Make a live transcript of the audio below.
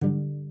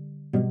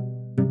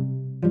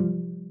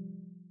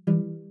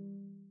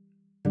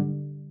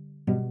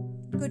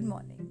Good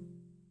morning.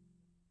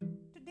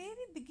 Today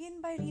we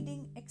begin by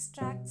reading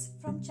extracts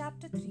from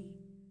chapter 3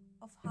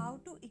 of How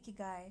to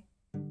Ikigai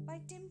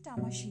by Tim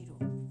Tamashiro.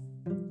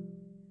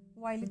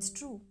 While it's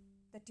true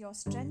that your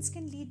strengths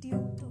can lead you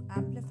to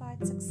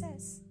amplified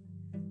success,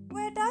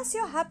 where does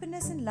your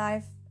happiness in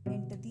life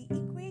enter the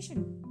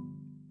equation?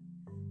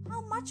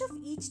 How much of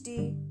each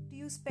day do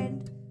you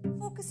spend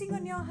focusing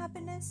on your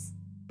happiness?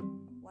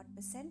 What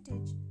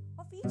percentage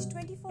of each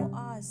 24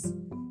 hours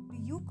do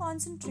you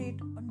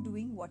concentrate on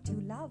doing what you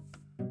love?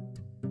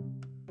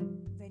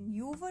 When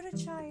you were a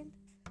child,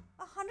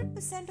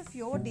 100% of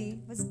your day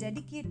was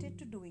dedicated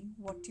to doing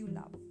what you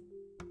love.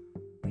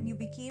 When you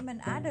became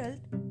an adult,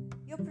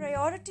 your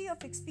priority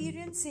of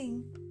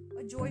experiencing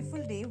a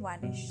joyful day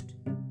vanished.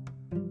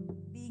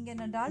 Being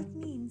an adult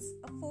means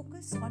a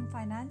focus on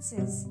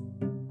finances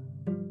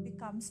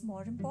becomes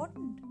more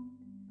important.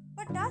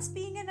 But does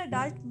being an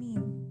adult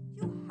mean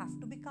you have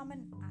to become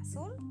an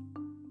asshole?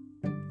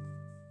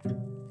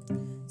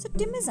 So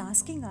Tim is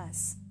asking us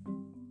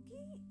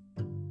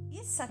कि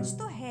ये सच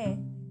तो है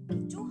कि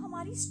जो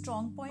हमारी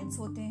strong points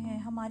होते हैं,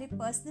 हमारे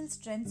पर्सनल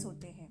स्ट्रेंथ्स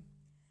होते हैं.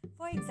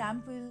 फॉर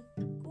एग्जाम्पल,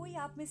 कोई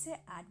आप में से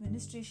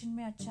एडमिनिस्ट्रेशन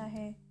में अच्छा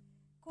है,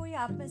 कोई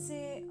आप में से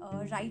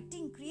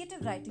राइटिंग,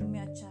 क्रिएटिव राइटिंग में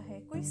अच्छा है,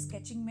 कोई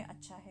स्केचिंग में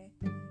अच्छा है.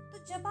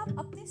 तो जब आप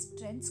अपने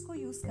स्ट्रेंथ्स को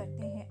यूज़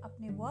करते हैं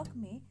अपने वर्क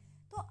में,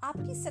 तो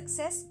आपकी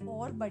सक्सेस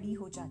और बड़ी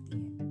हो जाती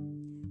है.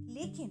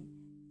 लेकिन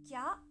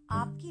क्या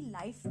आपकी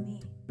लाइफ में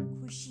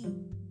खुशी,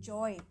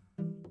 जॉय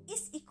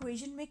इस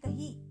इक्वेशन में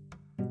कहीं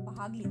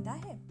भाग लेता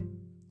है?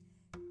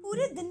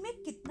 पूरे दिन में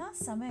कितना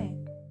समय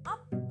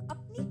आप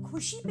अपनी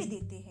खुशी पे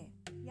देते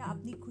हैं या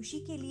अपनी खुशी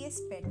के लिए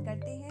स्पेंड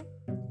करते हैं?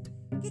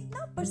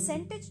 कितना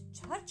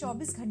परसेंटेज हर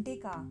 24 घंटे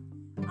का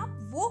आप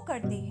वो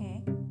करते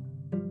हैं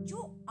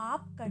जो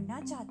आप करना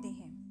चाहते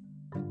हैं?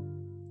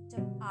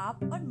 जब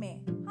आप और मैं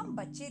हम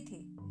बच्चे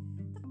थे,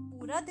 तो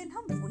पूरा दिन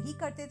हम वही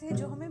करते थे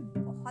जो हमें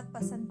बहुत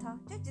पसंद था,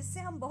 जिससे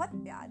हम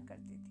बहुत प्यार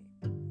करते थे.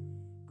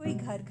 कोई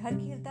घर घर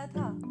खेलता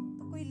था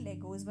तो कोई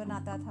लेगोस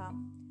बनाता था,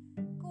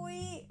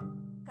 कोई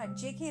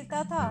कंचे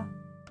खेलता था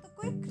तो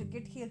कोई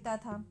क्रिकेट खेलता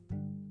था.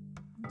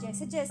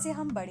 जैसे जैसे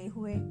हम बड़े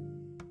हुए,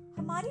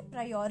 हमारी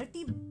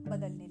प्रायोरिटी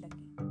बदलने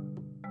लगी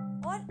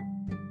और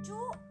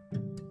जो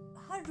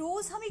हर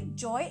रोज हम एक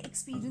जॉय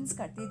एक्सपीरियंस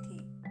करते थे,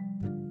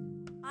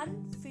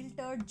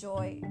 अनफिल्टर्ड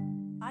जॉय,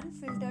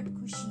 अनफिल्टर्ड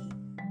खुशी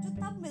जो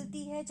तब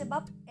मिलती है जब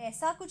आप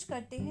ऐसा कुछ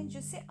करते हैं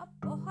जिससे आप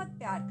बहुत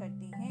प्यार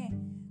करते हैं,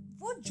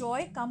 वो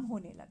जॉय कम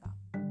होने लगा.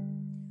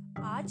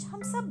 आज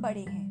हम सब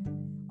बड़े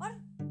हैं और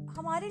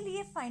हमारे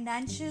लिए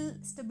फाइनेंशियल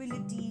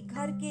स्टेबिलिटी,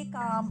 घर के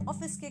काम,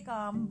 ऑफिस के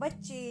काम,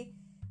 बच्चे,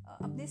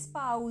 अपने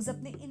स्पाउस,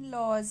 अपने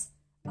इन-लॉज,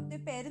 अपने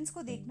पेरेंट्स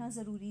को देखना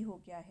ज़रूरी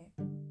हो गया है.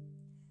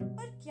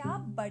 पर क्या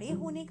बड़े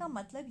होने का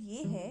मतलब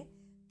ये है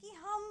कि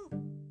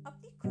हम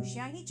अपनी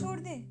खुशियां ही छोड़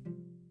दें?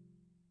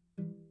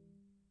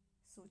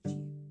 सोचिए.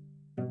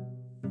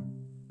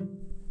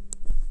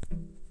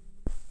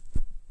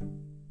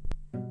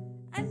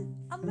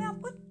 एंड अब मैं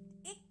आपको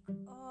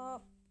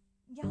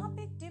यहाँ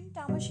पे टिम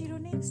टामाशीरो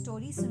ने एक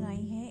स्टोरी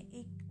सुनाई है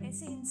एक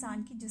ऐसे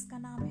इंसान की जिसका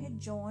नाम है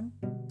जॉन.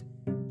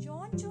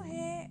 जॉन जो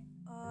है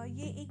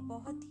ये एक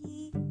बहुत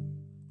ही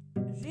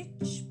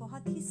रिच,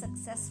 बहुत ही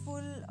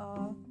सक्सेसफुल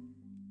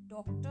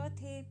डॉक्टर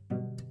थे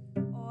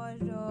और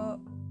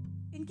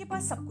इनके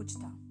पास सब कुछ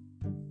था.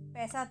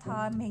 पैसा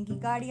था, महंगी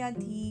गाड़ियाँ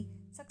थी,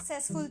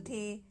 सक्सेसफुल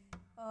थे.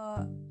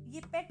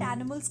 ये पेट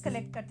एनिमल्स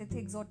कलेक्ट करते थे,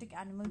 exotic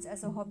animals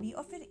as a hobby.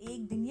 और फिर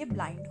एक दिन ये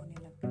ब्लाइंड होने लग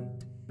गए.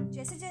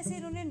 जैसे जैसे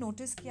इन्होंने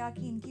नोटिस किया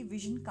कि इनकी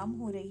विजन कम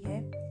हो रही है,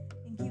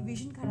 इनकी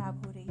विजन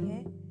खराब हो रही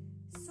है,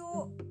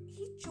 so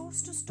he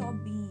chose to stop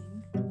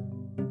being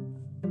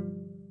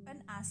an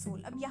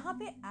asshole. अब यहाँ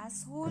पे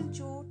एसहोल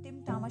जो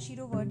टिम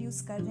टामाशीरो वर्ड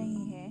यूज कर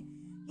रहे हैं,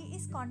 ये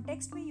इस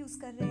कॉन्टेक्स्ट में यूज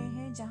कर रहे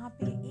हैं जहाँ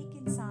पे एक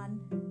इंसान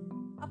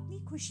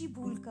अपनी खुशी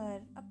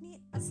भूलकर, अपनी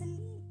असली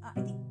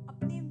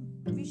अपने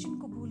विजन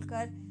को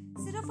भूलकर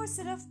सिर्फ और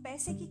सिर्फ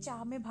पैसे की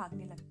चाह में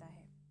भागने लगता है.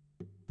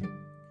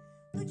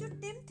 तो जो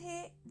टिम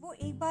थे वो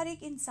एक बार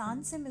एक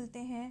इंसान से मिलते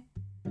हैं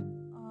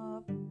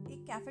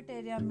एक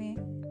कैफेटेरिया में,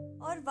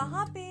 और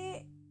वहाँ पे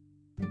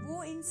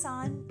वो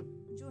इंसान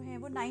जो है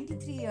वो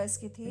 93 इयर्स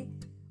के थे.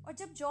 और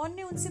जब जॉन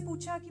ने उनसे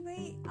पूछा कि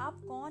भाई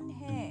आप कौन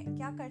हैं,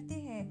 क्या करते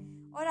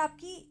हैं और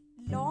आपकी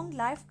लॉन्ग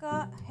लाइफ का,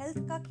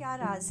 हेल्थ का क्या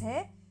राज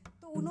है,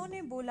 तो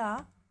उन्होंने बोला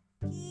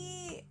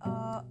कि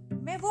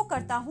मैं वो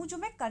करता हूँ जो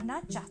मैं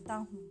करना चाहता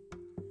हूँ.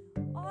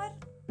 और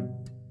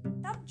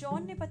तब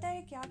जॉन ने पता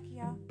है क्या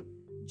किया?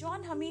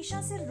 जॉन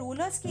हमेशा से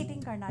रोलर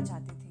स्केटिंग करना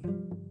चाहते थे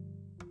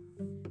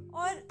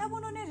और तब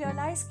उन्होंने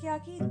रियलाइज किया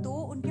कि दो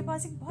उनके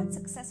पास एक बहुत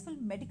सक्सेसफुल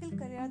मेडिकल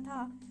करियर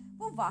था,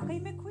 वो वाकई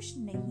में खुश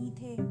नहीं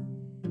थे.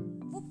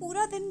 वो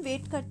पूरा दिन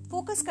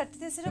फोकस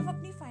करते थे सिर्फ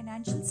अपनी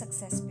फाइनेंशियल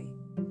सक्सेस पे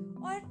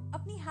और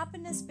अपनी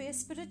हैप्पीनेस पे,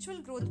 स्पिरिचुअल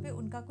ग्रोथ पे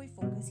उनका कोई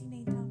फोकस ही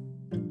नहीं था.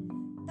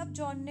 तब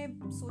जॉन ने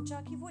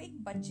सोचा कि वो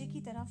एक बच्चे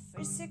की तरह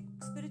फिर से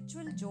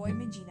स्पिरिचुअल जॉय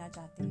में जीना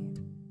चाहते हैं.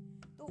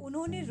 तो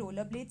उन्होंने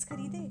रोलर ब्लेड्स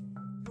खरीदे,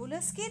 रोलर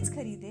स्केट्स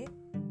खरीदे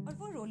और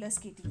वो रोलर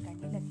स्केटिंग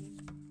करने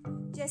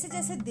लगे. जैसे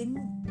जैसे दिन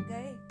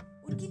गए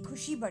उनकी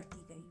खुशी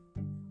बढ़ती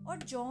गई।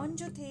 और जॉन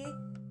जो थे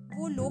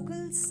वो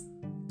लोकल्स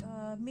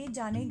में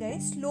जाने गए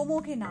स्लोमो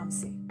के नाम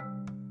से।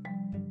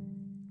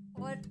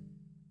 और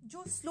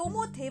जो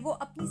स्लोमो थे वो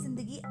अपनी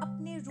जिंदगी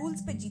अपने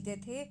रूल्स पे जीते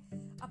थे,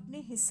 अपने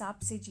हिसाब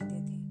से जीते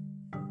थे।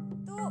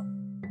 तो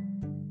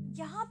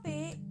यहाँ पे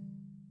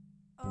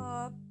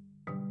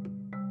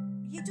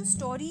ये जो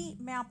स्टोरी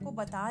मैं आपको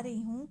बता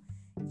रही हूँ,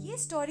 ये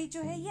स्टोरी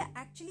जो है ये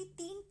एक्चुअली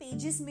 3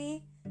 पेजेस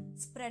में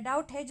स्प्रेड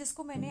आउट है,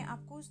 जिसको मैंने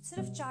आपको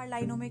सिर्फ 4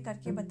 लाइनों में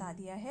करके बता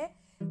दिया है।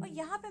 और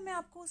यहाँ पे मैं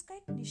आपको उसका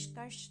एक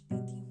निष्कर्ष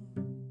देती हूँ।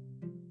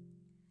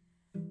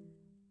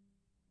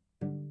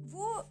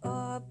 वो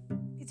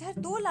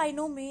इधर 2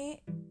 लाइनों में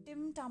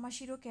टिम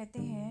टामाशिरो कहते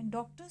हैं,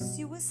 doctor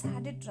Seuss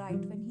had it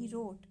right when he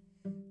wrote,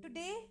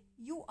 today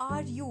you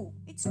are you,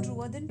 it's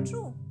truer than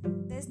true,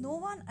 there's no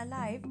one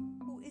alive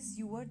who is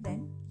youer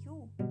than you,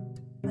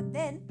 but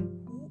then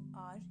who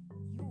are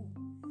you?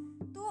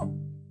 तो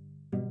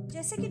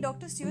जैसे कि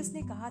doctor Seuss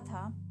ने कहा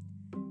था,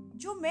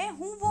 जो मैं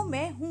हूं वो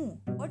मैं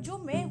हूं, और जो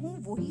मैं हूं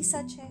वो ही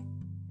सच है,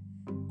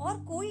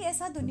 और कोई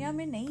ऐसा दुनिया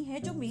में नहीं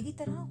है जो मेरी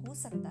तरह हो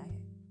सकता है।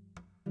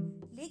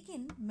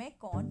 लेकिन मैं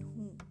कौन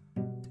हूं?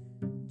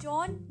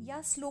 जॉन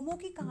या स्लोमो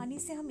की कहानी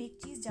से हम एक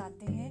चीज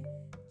जानते हैं,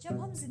 जब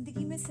हम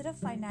जिंदगी में सिर्फ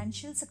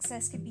फाइनेंशियल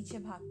सक्सेस के पीछे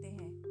भागते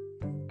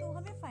हैं तो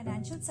हमें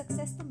फाइनेंशियल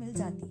सक्सेस तो मिल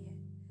जाती है,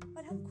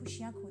 पर हम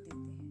खुशियां खो देते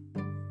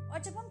हैं।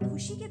 और जब हम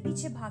खुशी के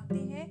पीछे भागते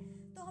हैं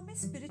तो हमें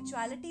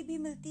स्पिरिचुअलिटी भी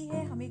मिलती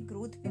है, हमें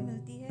ग्रोथ भी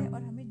मिलती है,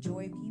 और हमें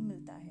जॉय भी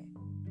मिलता है।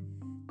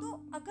 तो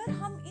अगर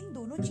हम इन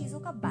दोनों चीजों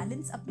का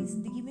बैलेंस अपनी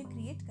जिंदगी में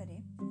क्रिएट करें,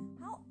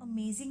 how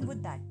amazing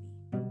would that be?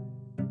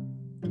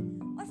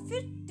 और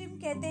फिर टिम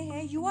कहते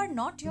हैं, you are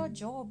not your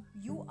job,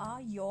 you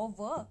are your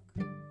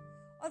work.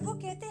 और वो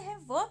कहते हैं,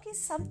 work is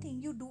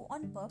something you do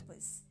on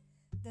purpose,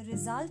 the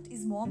result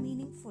is more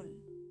meaningful,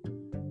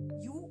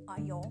 you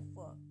are your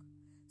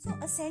work.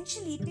 So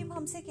essentially Tim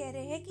हमसे कह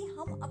रहे हैं कि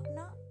हम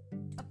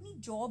अपनी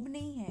जॉब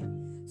नहीं है।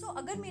 सो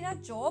अगर मेरा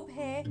जॉब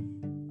है,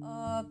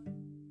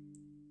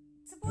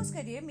 सपोज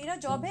करिए मेरा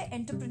जॉब है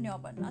एंटरप्रेन्योर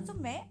बनना, तो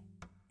मैं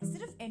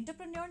सिर्फ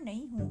एंटरप्रेन्योर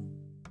नहीं हूँ,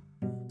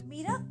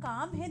 मेरा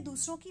काम है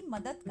दूसरों की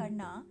मदद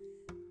करना।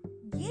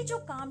 ये जो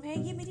काम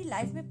है ये मेरी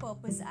लाइफ में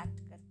पर्पस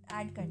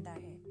ऐड करता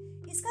है,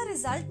 इसका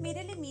रिजल्ट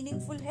मेरे लिए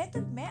मीनिंगफुल है, तो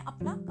मैं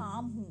अपना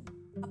काम हूँ,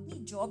 अपनी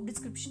जॉब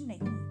डिस्क्रिप्शन नहीं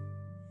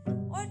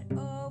हूँ। और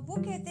वो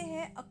कहते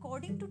हैं,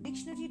 according to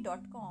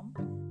dictionary.com,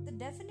 the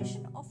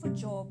definition of a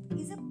job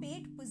is a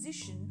paid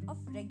position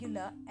of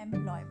regular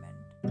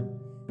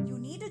employment. You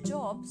need a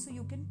job so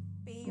you can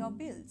pay your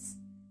bills,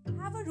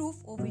 have a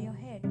roof over your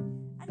head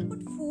and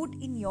put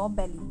food in your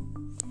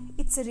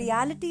belly. It's a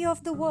reality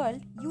of the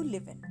world you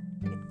live in.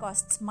 It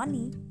costs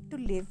money to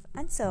live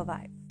and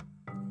survive.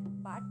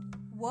 But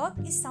work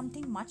is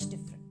something much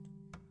different.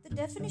 The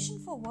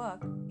definition for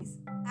work is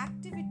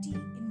activity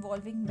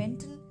involving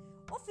mental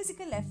or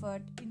physical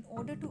effort in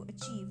order to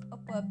achieve a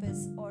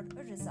purpose or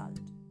a result.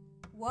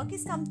 Work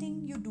is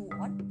something you do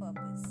on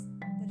purpose.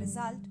 The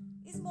result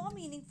is more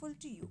meaningful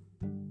to you.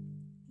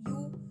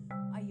 You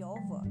are your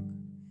work.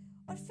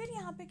 और फिर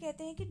यहाँ पे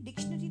कहते हैं कि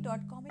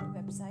dictionary.com एक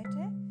website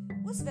है,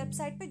 उस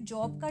वेबसाइट पे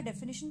जॉब का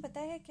डेफिनेशन पता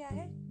है क्या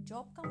है?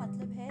 जॉब का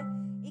मतलब है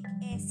एक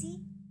ऐसी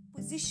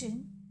पोजीशन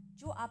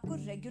जो आपको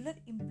रेगुलर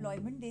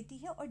एम्प्लॉयमेंट देती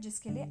है और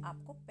जिसके लिए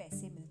आपको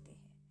पैसे मिलते हैं।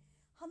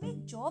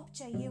 हमें जॉब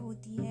चाहिए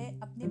होती है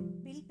अपने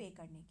बिल पे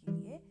करने के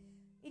लिए,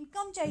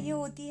 इनकम चाहिए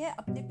होती है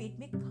अपने पेट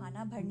में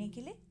खाना भरने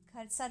के लिए,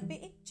 घर सर पे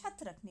एक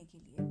छत रखने के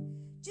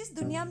लिए। जिस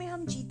दुनिया में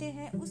हम जीते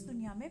हैं उस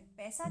दुनिया में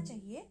पैसा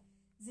चाहिए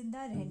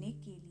जिंदा रहने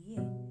के लिए,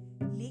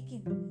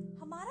 लेकिन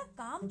हमारा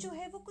काम जो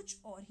है वो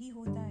कुछ और ही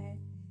होता है।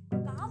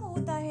 काम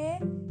होता है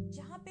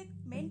जहाँ पे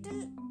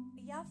मेंटल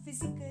या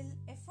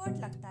फिजिकल एफर्ट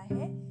लगता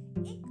है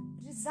एक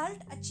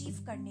रिजल्ट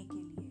अचीव करने के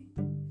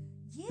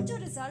लिए। ये जो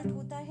रिजल्ट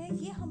होता है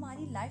ये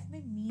हमारी लाइफ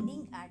में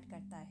मीनिंग ऐड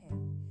करता है।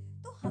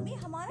 तो हमें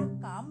हमारा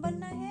काम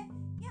बनना है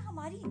या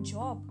हमारी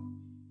जॉब?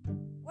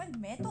 वेल,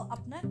 मैं तो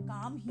अपना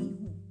काम ही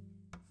हूँ,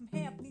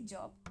 मैं अपनी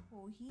जॉब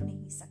हो ही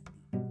नहीं सकती।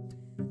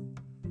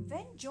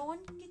 When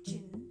John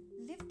Kitchen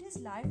lived his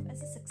life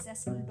as a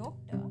successful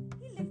doctor,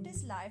 he lived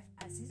his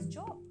life as his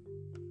job.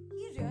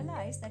 He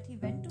realized that he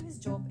went to his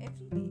job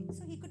every day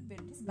so he could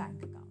build his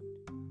bank account.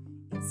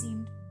 It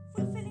seemed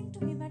fulfilling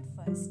to him at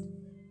first,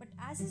 but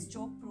as his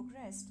job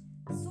progressed,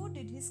 so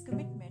did his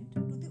commitment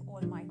to the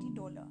almighty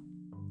dollar.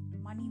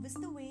 Money was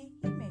the way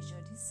he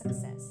measured his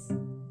success.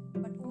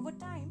 But over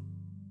time,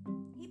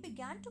 he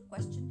began to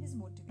question his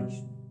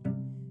motivation.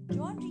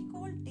 John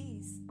recalled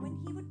days when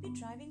he would be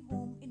driving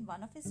home in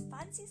one of his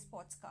fancy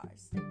sports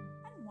cars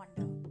and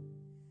wonder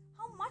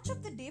how much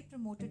of the day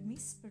promoted me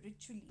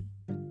spiritually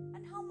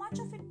and how much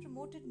of it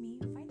promoted me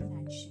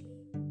financially.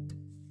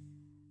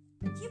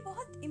 ये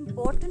बहुत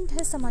important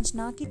है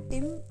समझना कि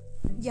Tim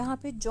यहाँ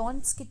पे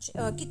Johns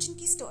kitchen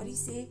की story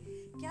से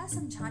क्या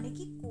समझाने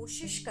की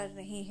कोशिश कर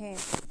रहे हैं।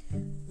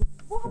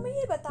 वो हमें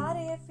ये बता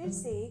रहे हैं फिर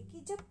से कि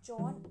जब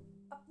जॉन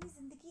अपनी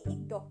जिंदगी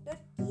एक डॉक्टर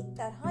की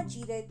तरह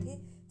जी रहे थे,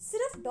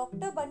 सिर्फ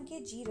डॉक्टर बन के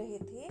जी रहे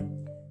थे,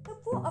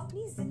 तब वो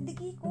अपनी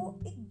जिंदगी को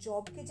एक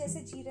जॉब के जैसे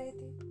जी रहे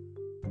थे।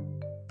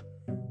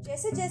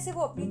 जैसे जैसे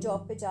वो अपनी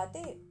जॉब पे जाते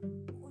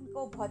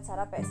उनको बहुत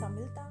सारा पैसा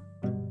मिलता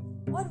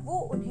और वो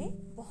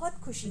उन्हें बहुत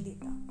खुशी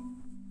देता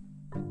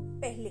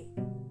पहले।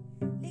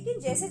 लेकिन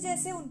जैसे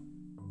जैसे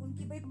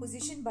उनकी भाई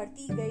पोजीशन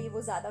बढ़ती गई,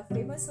 वो ज्यादा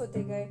फेमस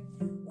होते गए,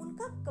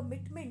 उनका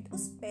कमिटमेंट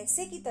उस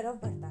पैसे की तरफ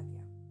बढ़ता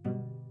गया,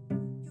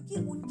 क्योंकि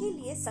उनके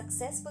लिए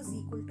success was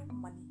equal to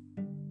money.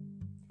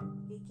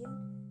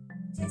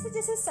 लेकिन जैसे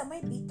जैसे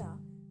समय बीता,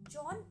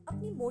 जॉन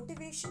अपनी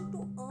मोटिवेशन टू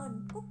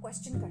अर्न को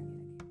क्वेश्चन करने लगे।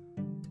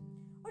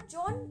 और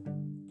जॉन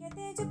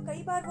कहते हैं जब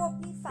कई बार वो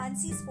अपनी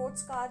फैंसी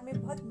स्पोर्ट्स कार में,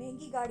 बहुत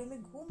महंगी गाड़ी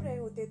में घूम रहे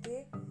होते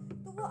थे,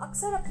 तो वो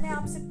अक्सर अपने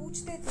आप से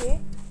पूछते थे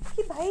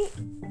कि भाई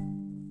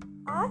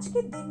आज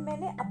के दिन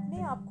मैंने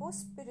अपने आप को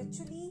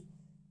स्पिरिचुअली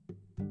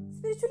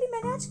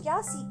मैंने आज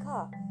क्या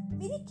सीखा,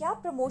 मेरी क्या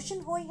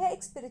प्रमोशन हुई है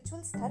एक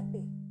स्पिरिचुअल स्तर पे,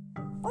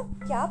 और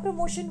क्या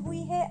प्रमोशन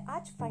हुई है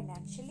आज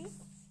फाइनेंशियली।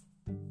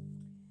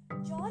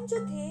 जॉन जो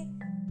थे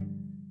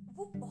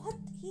वो बहुत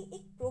ही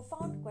एक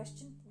प्रोफाउंड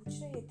क्वेश्चन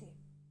पूछ रहे थे।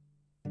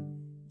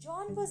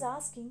 John was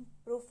asking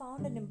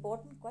profound and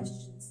important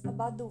questions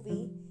about the way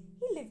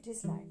he lived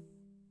his life.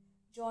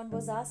 John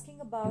was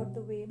asking about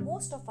the way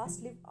most of us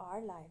live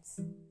our lives.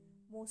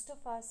 Most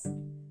of us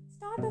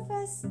start off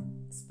as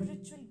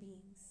spiritual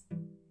beings.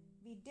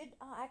 We did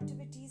our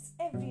activities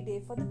every day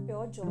for the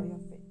pure joy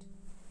of it.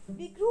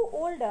 We grew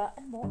older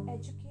and more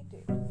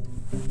educated.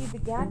 We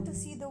began to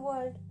see the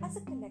world as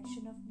a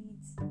collection of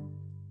needs.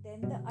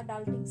 Then the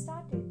adulting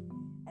started,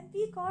 and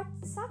we got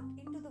sucked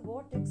into the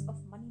vortex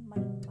of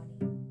money.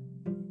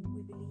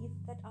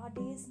 That our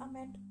days are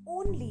meant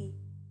only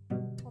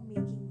for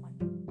making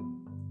money.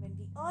 When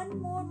we earn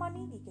more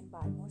money, we can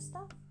buy more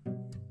stuff.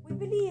 We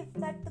believe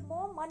that the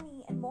more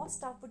money and more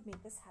stuff would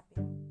make us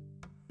happier.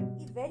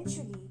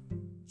 Eventually,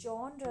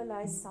 John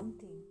realized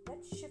something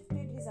that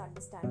shifted his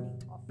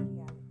understanding of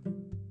reality.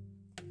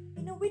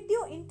 In a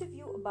video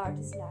interview about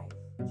his life,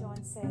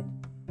 John said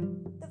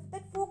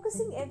that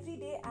focusing every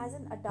day as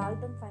an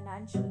adult on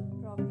financial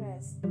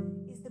progress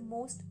is the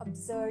most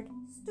absurd,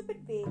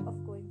 stupid way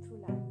of going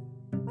through life.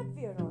 But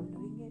we are all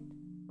doing it.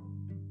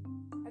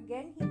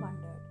 Again, he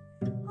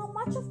wondered how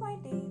much of my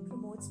day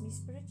promotes me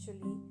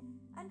spiritually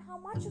and how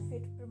much of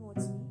it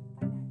promotes me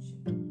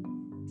financially.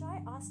 Try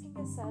asking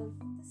yourself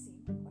the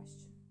same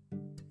question.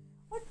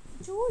 और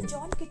जो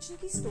John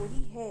kitchen की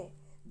story है,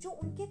 जो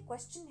उनके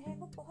question है,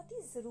 वो बहुत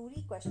ही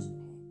ज़रूरी क्वेश्चन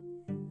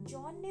है।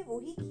 जॉन ने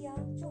वही किया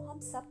जो हम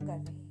सब कर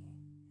रहे हैं।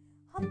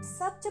 हम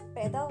सब जब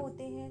पैदा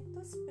होते हैं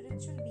तो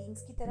स्पिरिचुअल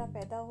बीइंग्स की तरह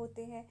पैदा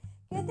होते हैं।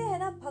 कहते हैं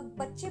ना,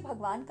 बच्चे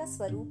भगवान का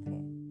स्वरूप है,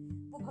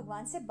 वो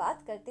भगवान से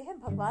बात करते हैं,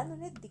 भगवान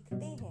उन्हें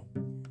दिखते हैं।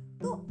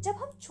 तो जब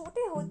हम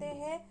छोटे होते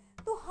हैं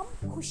तो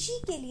हम खुशी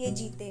के लिए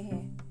जीते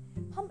हैं,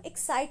 हम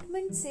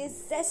एक्साइटमेंट से,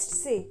 जेस्ट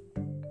से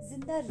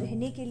जिंदा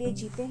रहने के लिए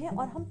जीते हैं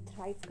और हम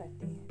थ्राइव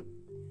करते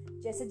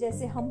हैं। जैसे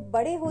जैसे हम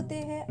बड़े होते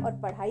हैं और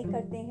पढ़ाई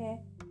करते हैं,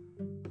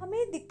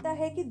 हमें दिखता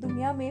है कि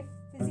दुनिया में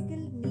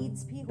फिजिकल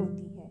नीड्स भी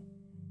होती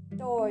हैं।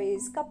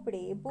 टॉयज,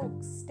 कपड़े,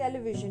 बुक्स,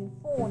 टेलीविजन,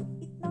 फोन,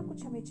 इतना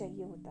कुछ हमें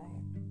चाहिए होता है।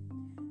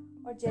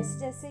 और जैसे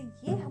जैसे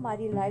ये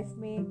हमारी लाइफ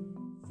में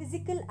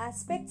फिजिकल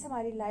एस्पेक्ट्स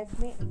हमारी लाइफ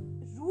में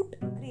रूट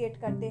क्रिएट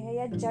करते हैं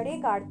या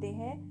जड़ें गाड़ते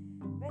हैं,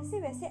 वैसे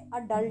वैसे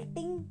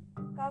अडल्टिंग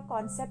का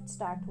कॉन्सेप्ट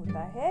स्टार्ट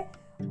होता है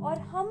और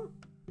हम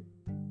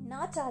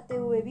ना चाहते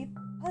हुए भी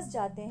फंस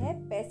जाते हैं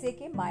पैसे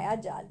के माया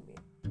जाल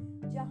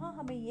में, जहां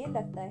हमें ये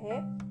लगता है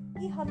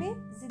कि हमें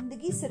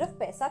जिंदगी सिर्फ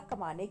पैसा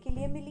कमाने के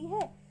लिए मिली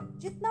है।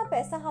 जितना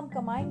पैसा हम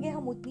कमाएंगे,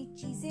 हम उतनी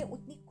चीजें,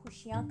 उतनी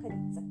खुशियां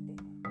खरीद सकते हैं।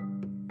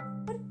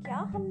 पर क्या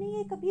हमने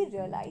ये कभी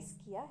रियलाइज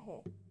किया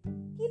है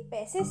कि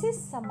पैसे से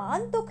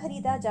सामान तो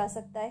खरीदा जा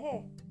सकता है,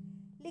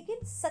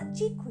 लेकिन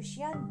सच्ची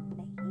खुशियां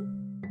नहीं?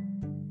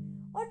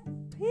 और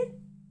फिर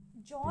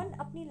जॉन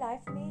अपनी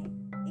लाइफ में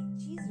एक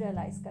चीज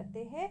रियलाइज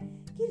करते हैं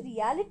कि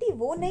रियलिटी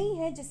वो नहीं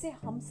है जिसे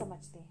हम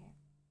समझते हैं।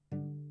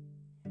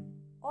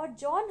 और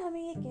जॉन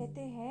हमें ये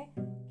कहते हैं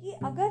कि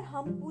अगर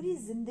हम पूरी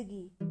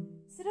जिंदगी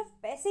सिर्फ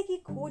पैसे की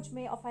खोज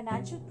में और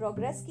फाइनेंशियल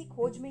प्रोग्रेस की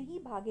खोज में ही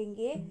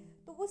भागेंगे,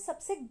 तो वो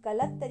सबसे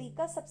गलत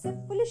तरीका, सबसे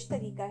फुलिश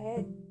तरीका है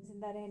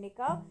जिंदा रहने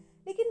का।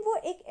 लेकिन वो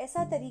एक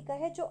ऐसा तरीका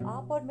है जो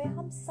आप और मैं,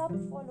 हम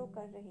सब फॉलो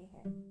कर रहे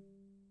हैं।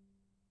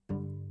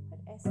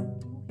 पर ऐसा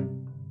क्यों है?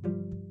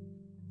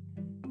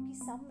 क्योंकि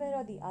समवेयर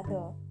और द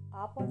अदर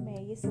आप और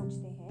मैं ये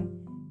सोचते हैं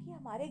कि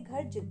हमारे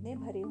घर जितने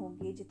भरे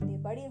होंगे, जितने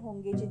बड़े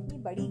होंगे,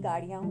 जितनी बड़ी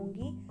गाड़ियां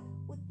होंगी,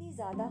 उतनी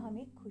ज्यादा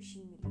हमें खुशी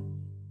मिलेगी।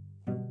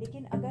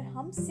 लेकिन अगर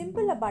हम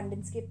सिंपल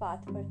अबंडेंस के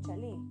पाथ पर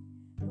चलें,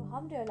 तो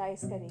हम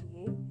रियलाइज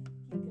करेंगे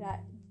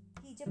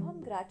कि जब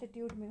हम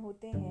ग्रैटिट्यूड में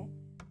होते हैं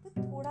तो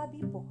थोड़ा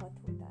भी बहुत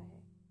होता है,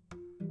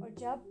 और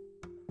जब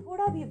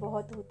थोड़ा भी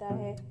बहुत होता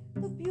है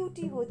तो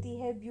ब्यूटी होती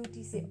है,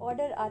 ब्यूटी से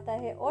ऑर्डर आता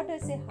है, ऑर्डर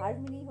से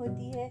हार्मनी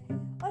होती है,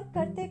 और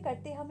करते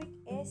करते हम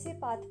एक ऐसे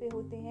पाथ पे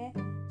होते हैं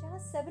जहाँ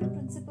 7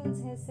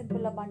 प्रिंसिपल्स हैं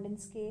सिंपल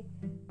अबंडेंस के,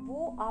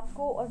 वो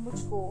आपको और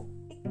मुझको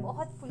एक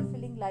बहुत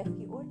फुलफिलिंग लाइफ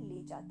की ओर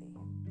ले जाते हैं।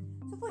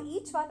 So for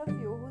each one of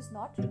you who is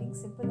not reading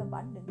Simple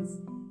Abundance,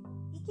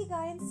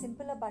 ikigai and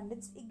Simple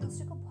Abundance एक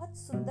दूसरे को बहुत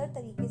सुंदर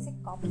तरीके से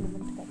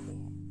कॉम्प्लीमेंट करते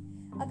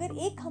हैं। अगर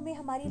एक हमें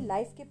हमारी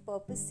लाइफ के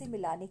पर्पस से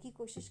मिलाने की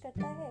कोशिश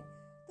करता है,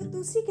 तो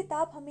दूसरी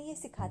किताब हमें ये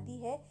सिखाती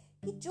है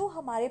कि जो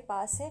हमारे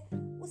पास है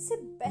उससे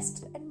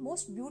best and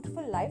most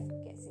beautiful life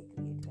कैसे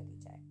क्रिएट करी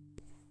जाए।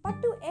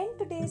 But to end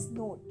today's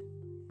note,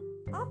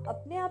 आप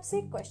अपने आप से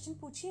एक क्वेश्चन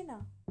पूछिए ना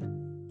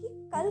कि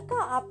कल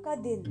का आपका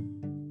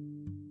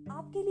दिन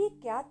आपके लिए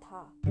क्या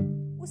था,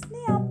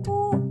 उसने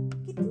आपको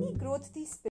कितनी ग्रोथ दी